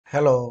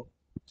Hello,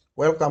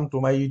 welcome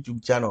to my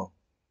YouTube channel.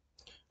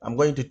 I'm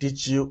going to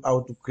teach you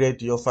how to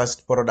create your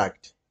first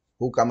product,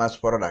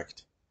 WooCommerce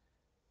product.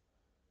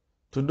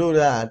 To do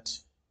that,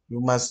 you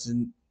must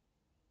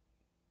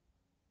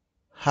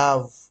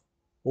have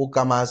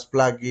WooCommerce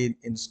plugin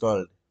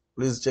installed.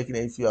 Please check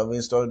if you have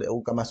installed the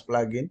WooCommerce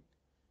plugin.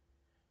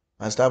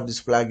 Must have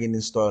this plugin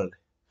installed.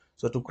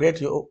 So to create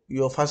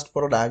your first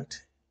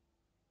product,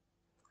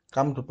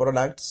 come to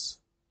products,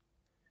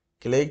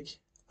 click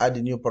add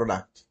a new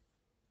product.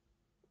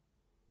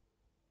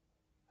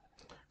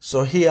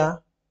 So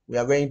here we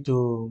are going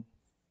to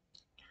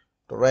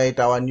write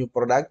our new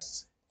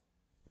products.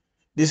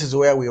 This is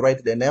where we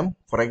write the name.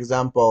 For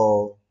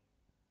example,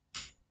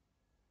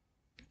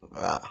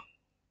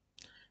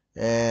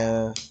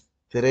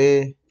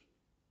 three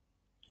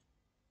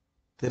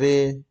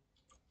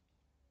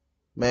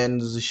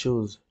men's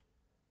shoes.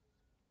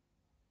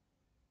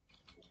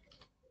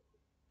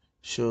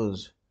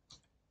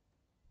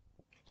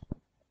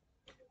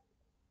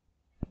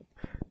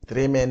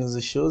 Three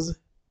men's shoes.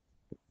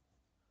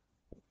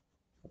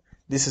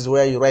 This is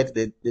where you write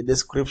the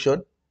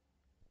description.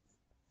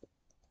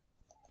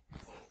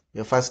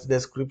 Your first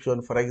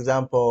description, for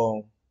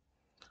example,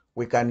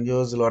 we can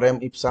use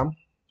lorem ipsum.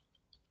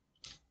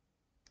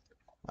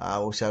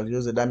 We shall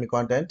use the dummy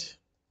content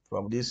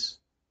from this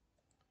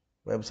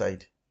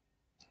website.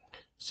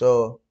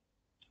 So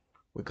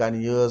we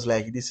can use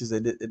like this is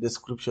a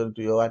description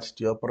to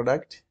your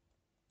product.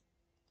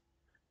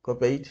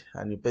 Copy it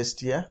and you paste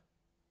here.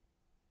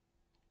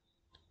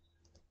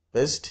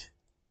 Paste.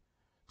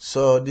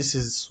 So this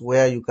is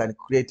where you can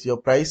create your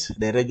price,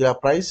 the regular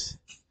price.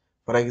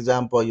 For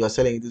example, you are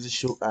selling this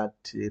shoe at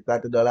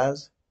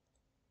 $30.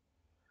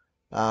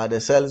 The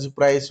sales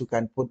price, you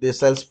can put the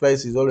sales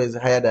price is always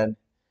higher than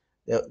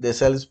the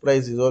sales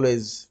price is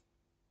always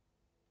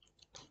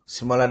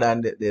smaller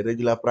than the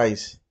regular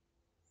price.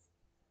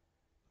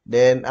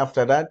 Then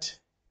after that,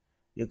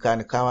 you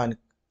can come and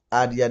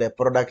add here the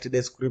product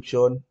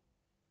description.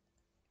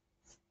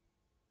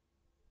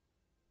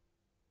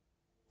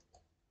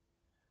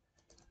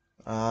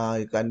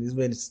 You can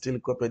even still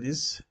copy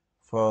this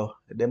for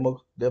a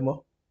demo.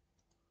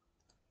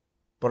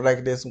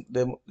 Product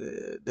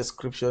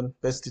description,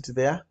 paste it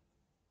there.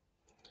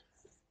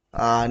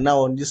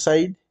 Now on this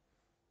side,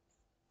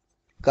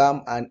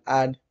 come and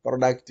add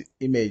product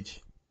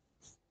image.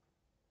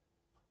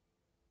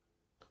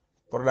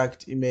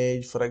 Product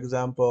image, for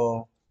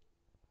example,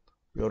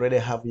 we already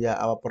have here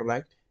our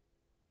product.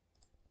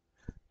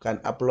 Can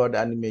upload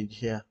an image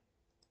here.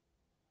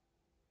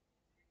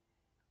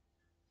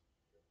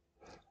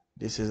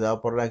 This is our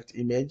product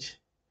image.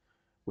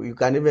 You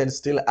can even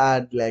still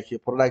add like a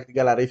product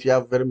gallery. If you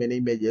have very many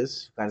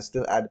images, you can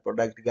still add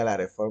product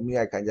gallery. For me,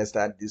 I can just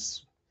add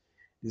this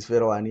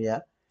very one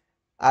here.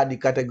 Add the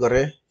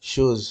category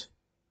shoes.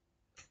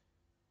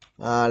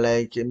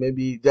 Like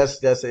maybe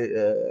just a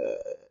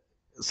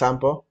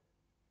sample.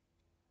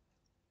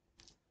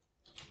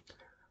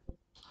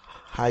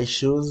 High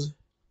shoes.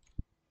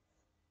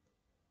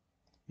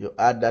 You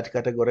add that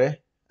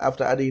category.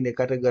 After adding the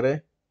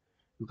category,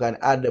 you can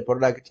add the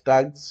product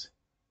tags.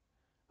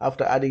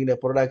 After adding the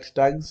product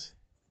tags,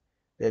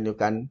 then you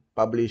can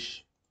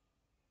publish.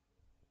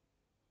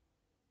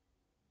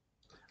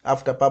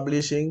 After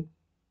publishing,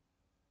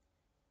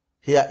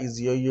 here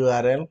is your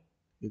URL.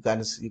 You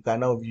can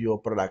now view your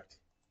product.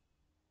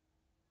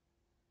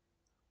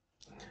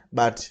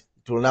 But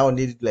it will now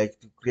need like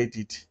to create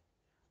it.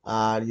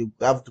 You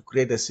have to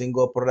create a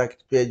single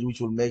product page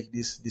which will make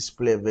this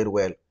display very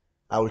well.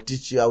 I will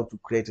teach you how to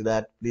create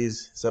that.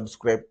 Please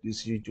subscribe to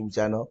this YouTube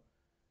channel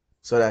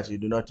so that you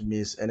do not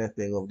miss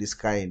anything of this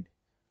kind.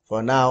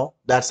 For now,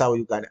 that's how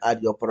you can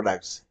add your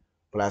products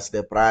plus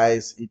the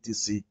price,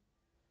 etc.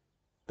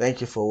 Thank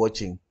you for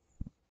watching.